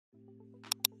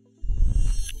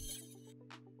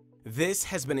This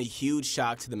has been a huge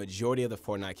shock to the majority of the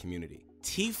Fortnite community.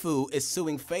 Tfue is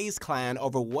suing FaZe Clan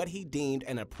over what he deemed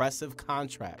an oppressive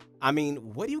contract. I mean,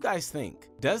 what do you guys think?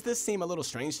 Does this seem a little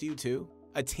strange to you too?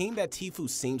 A team that Tfue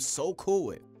seems so cool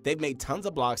with. They've made tons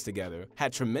of blocks together,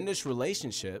 had tremendous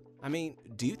relationship. I mean,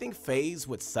 do you think FaZe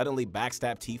would suddenly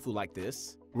backstab Tfue like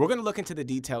this? We're going to look into the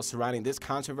details surrounding this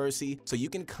controversy so you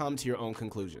can come to your own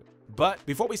conclusion. But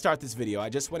before we start this video, I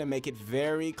just want to make it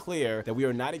very clear that we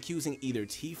are not accusing either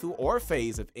Tfue or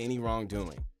FaZe of any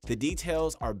wrongdoing. The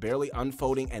details are barely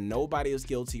unfolding and nobody is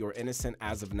guilty or innocent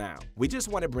as of now. We just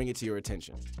want to bring it to your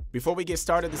attention. Before we get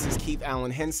started, this is Keith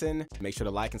Allen Henson. Make sure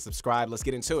to like and subscribe. Let's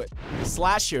get into it.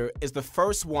 Slasher is the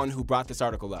first one who brought this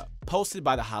article up, posted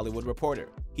by The Hollywood Reporter.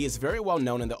 He is very well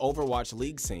known in the Overwatch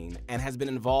League scene and has been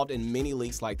involved in many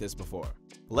leaks like this before.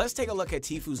 Let's take a look at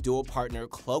Tfue's dual partner,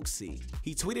 Cloaksy.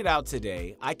 He tweeted out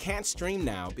today, "I can't stream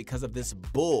now because of this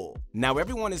bull. Now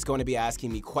everyone is going to be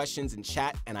asking me questions in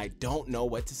chat and I don't know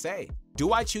what to say.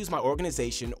 Do I choose my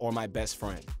organization or my best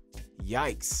friend?"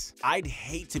 Yikes. I'd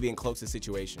hate to be in Cloaksy's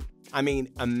situation. I mean,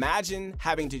 imagine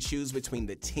having to choose between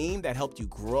the team that helped you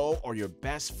grow or your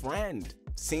best friend.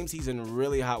 Seems he's in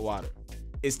really hot water.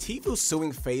 Is Tfue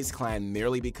suing FaZe Clan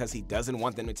merely because he doesn't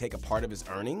want them to take a part of his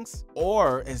earnings?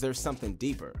 Or is there something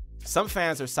deeper? Some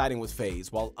fans are siding with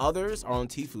FaZe while others are on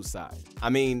Tfue's side.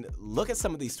 I mean, look at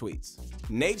some of these tweets.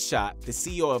 Nadeshot, the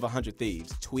CEO of 100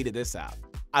 Thieves, tweeted this out.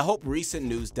 "I hope recent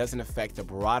news doesn't affect the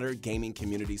broader gaming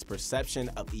community's perception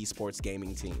of esports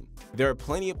gaming team. There are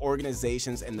plenty of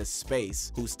organizations in the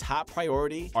space whose top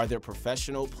priority are their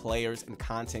professional players and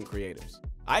content creators."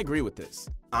 I agree with this.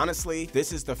 Honestly,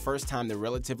 this is the first time the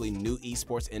relatively new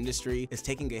esports industry is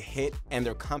taking a hit and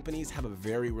their companies have a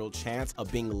very real chance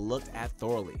of being looked at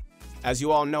thoroughly. As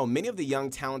you all know, many of the young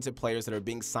talented players that are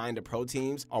being signed to pro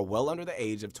teams are well under the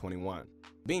age of 21.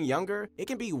 Being younger, it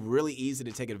can be really easy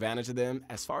to take advantage of them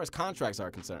as far as contracts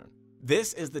are concerned.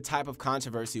 This is the type of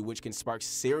controversy which can spark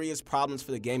serious problems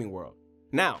for the gaming world.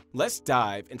 Now, let's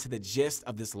dive into the gist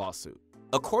of this lawsuit.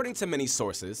 According to many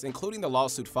sources, including the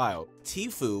lawsuit filed,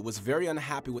 Tfue was very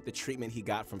unhappy with the treatment he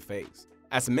got from FaZe.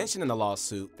 As mentioned in the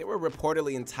lawsuit, they were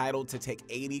reportedly entitled to take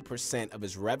 80% of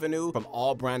his revenue from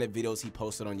all branded videos he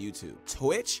posted on YouTube,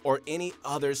 Twitch, or any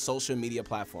other social media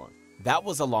platform. That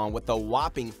was along with a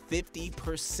whopping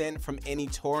 50% from any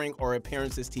touring or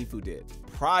appearances Tfue did.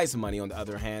 Prize money, on the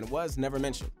other hand, was never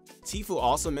mentioned. Tfue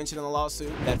also mentioned in the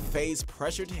lawsuit that FaZe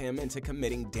pressured him into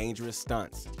committing dangerous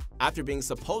stunts. After being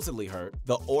supposedly hurt,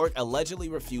 the org allegedly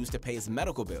refused to pay his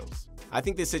medical bills. I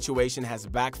think this situation has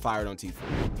backfired on Tfue.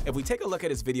 If we take a look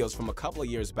at his videos from a couple of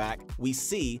years back, we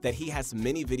see that he has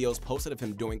many videos posted of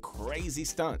him doing crazy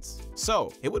stunts.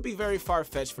 So, it would be very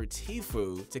far-fetched for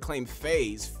Tfue to claim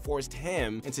FaZe forced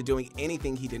him into doing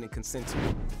anything he didn't consent to.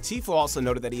 Tfue also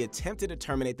noted that he attempted to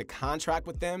terminate the contract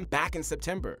with them back in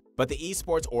September, but the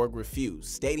esports org refused,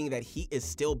 stating that he is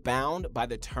still bound by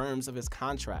the terms of his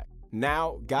contract.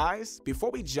 Now, guys,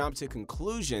 before we jump to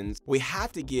conclusions, we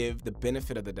have to give the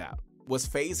benefit of the doubt. Was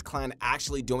FaZe Clan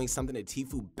actually doing something to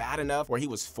Tfue bad enough where he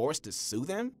was forced to sue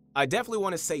them? I definitely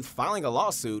want to say filing a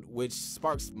lawsuit, which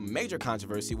sparks major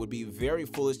controversy, would be very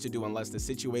foolish to do unless the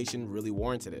situation really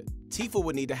warranted it. Tfue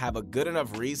would need to have a good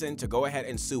enough reason to go ahead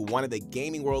and sue one of the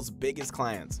gaming world's biggest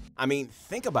clans. I mean,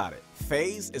 think about it.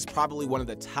 FaZe is probably one of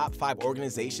the top 5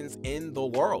 organizations in the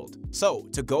world. So,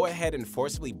 to go ahead and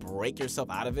forcibly break yourself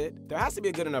out of it, there has to be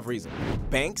a good enough reason.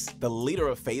 Banks, the leader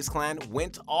of FaZe Clan,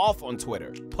 went off on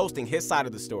Twitter, posting his side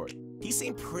of the story. He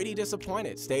seemed pretty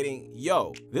disappointed, stating,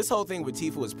 "Yo, this whole thing with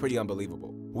Tfue is pretty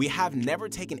unbelievable. We have never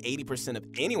taken 80% of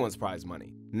anyone's prize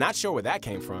money. Not sure where that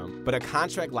came from, but a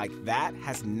contract like that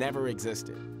has never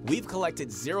existed. We've collected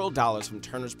 $0 from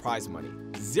Turner's prize money.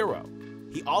 Zero."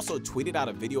 He also tweeted out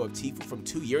a video of Tfue from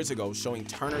 2 years ago showing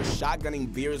Turner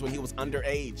shotgunning beers when he was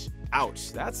underage.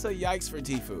 Ouch, that's a yikes for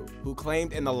Tfue, who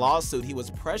claimed in the lawsuit he was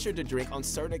pressured to drink on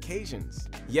certain occasions.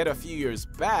 Yet a few years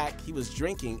back, he was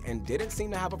drinking and didn't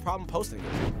seem to have a problem posting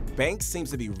it. Banks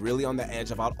seems to be really on the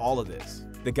edge about all of this.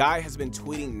 The guy has been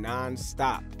tweeting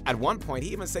non-stop. At one point,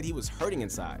 he even said he was hurting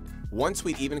inside. One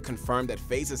tweet even confirmed that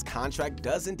FaZe's contract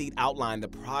does indeed outline the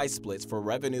prize splits for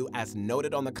revenue as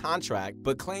noted on the contract,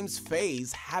 but claims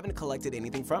FaZe haven't collected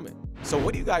anything from it. So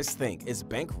what do you guys think? Is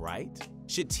Bank right?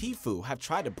 Should Tfue have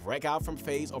tried to break out from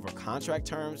FaZe over contract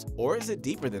terms, or is it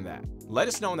deeper than that? Let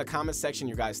us know in the comment section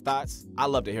your guys' thoughts. I'd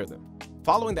love to hear them.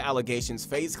 Following the allegations,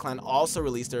 FaZe Clan also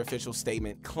released their official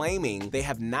statement claiming they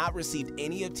have not received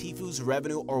any of Tfue's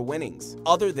revenue or winnings,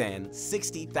 other than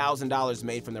 $60,000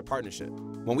 made from their partnership.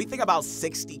 When we think about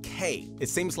 $60K, it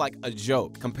seems like a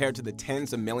joke compared to the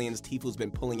tens of millions Tfue's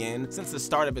been pulling in since the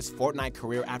start of his Fortnite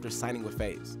career after signing with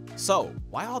FaZe. So,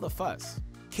 why all the fuss?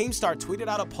 Keemstar tweeted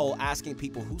out a poll asking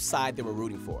people whose side they were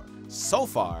rooting for. So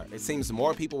far, it seems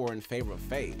more people were in favor of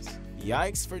FaZe.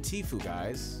 Yikes for Tfue,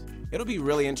 guys. It'll be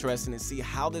really interesting to see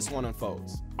how this one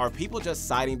unfolds. Are people just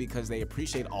siding because they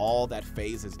appreciate all that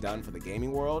FaZe has done for the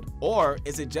gaming world? Or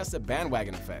is it just a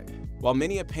bandwagon effect? While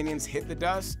many opinions hit the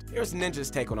dust, here's Ninja's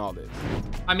take on all this.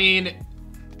 I mean,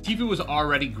 Tfue was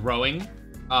already growing,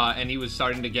 and he was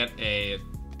starting to get a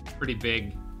pretty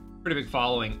big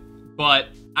following. But,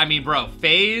 I mean, bro,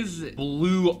 FaZe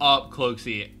blew up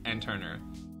Cloakzy and Turner.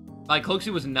 Like,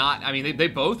 Cloakzy was not, I mean, they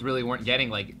both really weren't getting,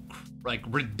 like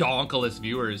redonkulous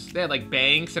viewers. They had like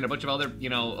Banks and a bunch of other, you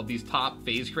know, of these top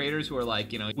FaZe creators who are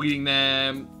like, you know, tweeting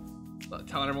them,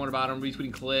 telling everyone about them,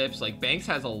 retweeting clips. Like Banks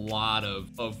has a lot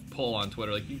of pull on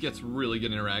Twitter. Like he gets really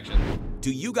good interaction.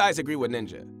 Do you guys agree with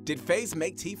Ninja? Did FaZe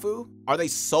make Tfue? Are they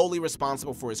solely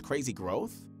responsible for his crazy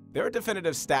growth? There are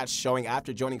definitive stats showing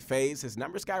after joining FaZe, his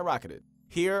numbers skyrocketed.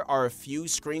 Here are a few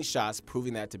screenshots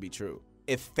proving that to be true.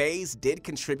 If FaZe did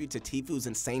contribute to Tfue's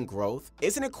insane growth,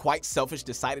 isn't it quite selfish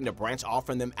deciding to branch off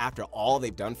from them after all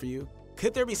they've done for you?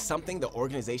 Could there be something the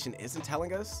organization isn't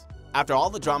telling us? After all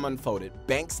the drama unfolded,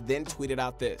 Banks then tweeted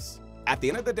out this. At the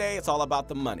end of the day, it's all about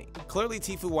the money. Clearly,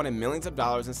 Tfue wanted millions of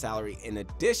dollars in salary in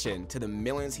addition to the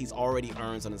millions he's already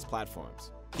earned on his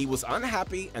platforms. He was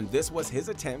unhappy, and this was his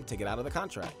attempt to get out of the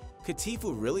contract. Could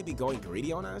Tfue really be going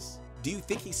greedy on us? Do you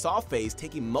think he saw FaZe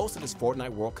taking most of his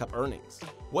Fortnite World Cup earnings?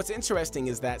 What's interesting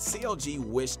is that CLG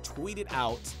Wish tweeted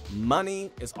out,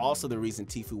 money is also the reason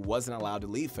Tfue wasn't allowed to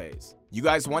leave FaZe. You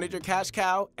guys wanted your cash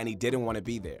cow, and he didn't want to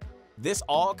be there. This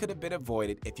all could have been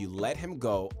avoided if you let him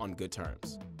go on good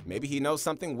terms. Maybe he knows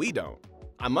something we don't.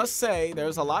 I must say,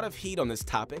 there's a lot of heat on this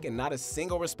topic and not a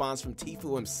single response from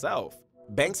Tfue himself.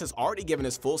 Banks has already given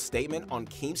his full statement on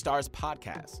Keemstar's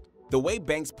podcast. The way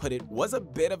Banks put it was a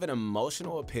bit of an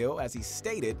emotional appeal as he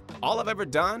stated, all I've ever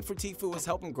done for Tfue was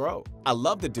help him grow. I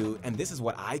love the dude, and this is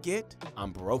what I get,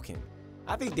 I'm broken.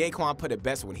 I think Daquan put it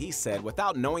best when he said,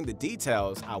 without knowing the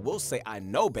details, I will say I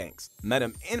know Banks, met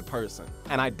him in person,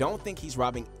 and I don't think he's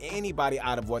robbing anybody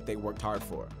out of what they worked hard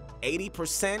for.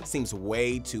 80% seems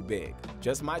way too big.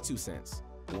 Just my 2 cents.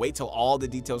 Wait till all the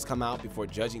details come out before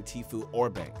judging Tfue or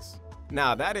Banks.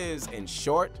 Now that is, in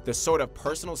short, the sort of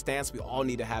personal stance we all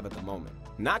need to have at the moment.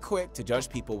 Not quick to judge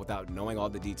people without knowing all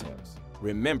the details.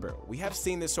 Remember, we have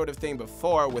seen this sort of thing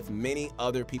before with many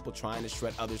other people trying to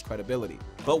shred others' credibility.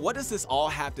 But what does this all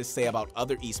have to say about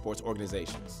other esports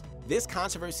organizations? This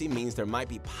controversy means there might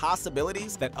be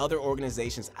possibilities that other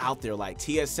organizations out there like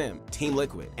TSM, Team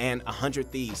Liquid, and 100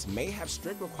 Thieves may have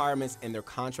strict requirements in their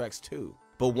contracts too.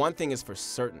 But one thing is for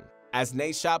certain. As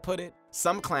Nate Shot put it,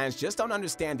 some clans just don't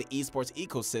understand the esports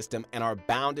ecosystem and are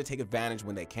bound to take advantage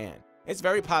when they can. It's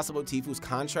very possible Tfue's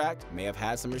contract may have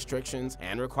had some restrictions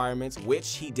and requirements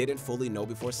which he didn't fully know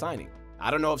before signing.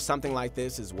 I don't know if something like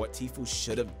this is what Tfue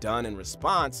should have done in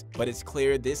response, but it's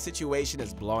clear this situation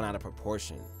is blown out of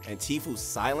proportion, and Tfue's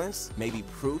silence may be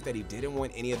proof that he didn't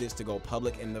want any of this to go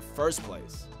public in the first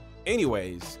place.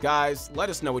 Anyways, guys, let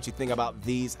us know what you think about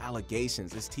these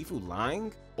allegations. Is Tfue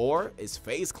lying? Or is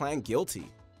FaZe Clan guilty?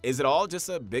 Is it all just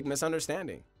a big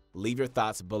misunderstanding? Leave your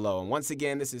thoughts below. And once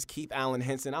again, this is Keith Allen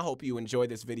Henson. I hope you enjoyed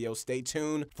this video. Stay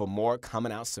tuned for more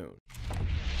coming out soon.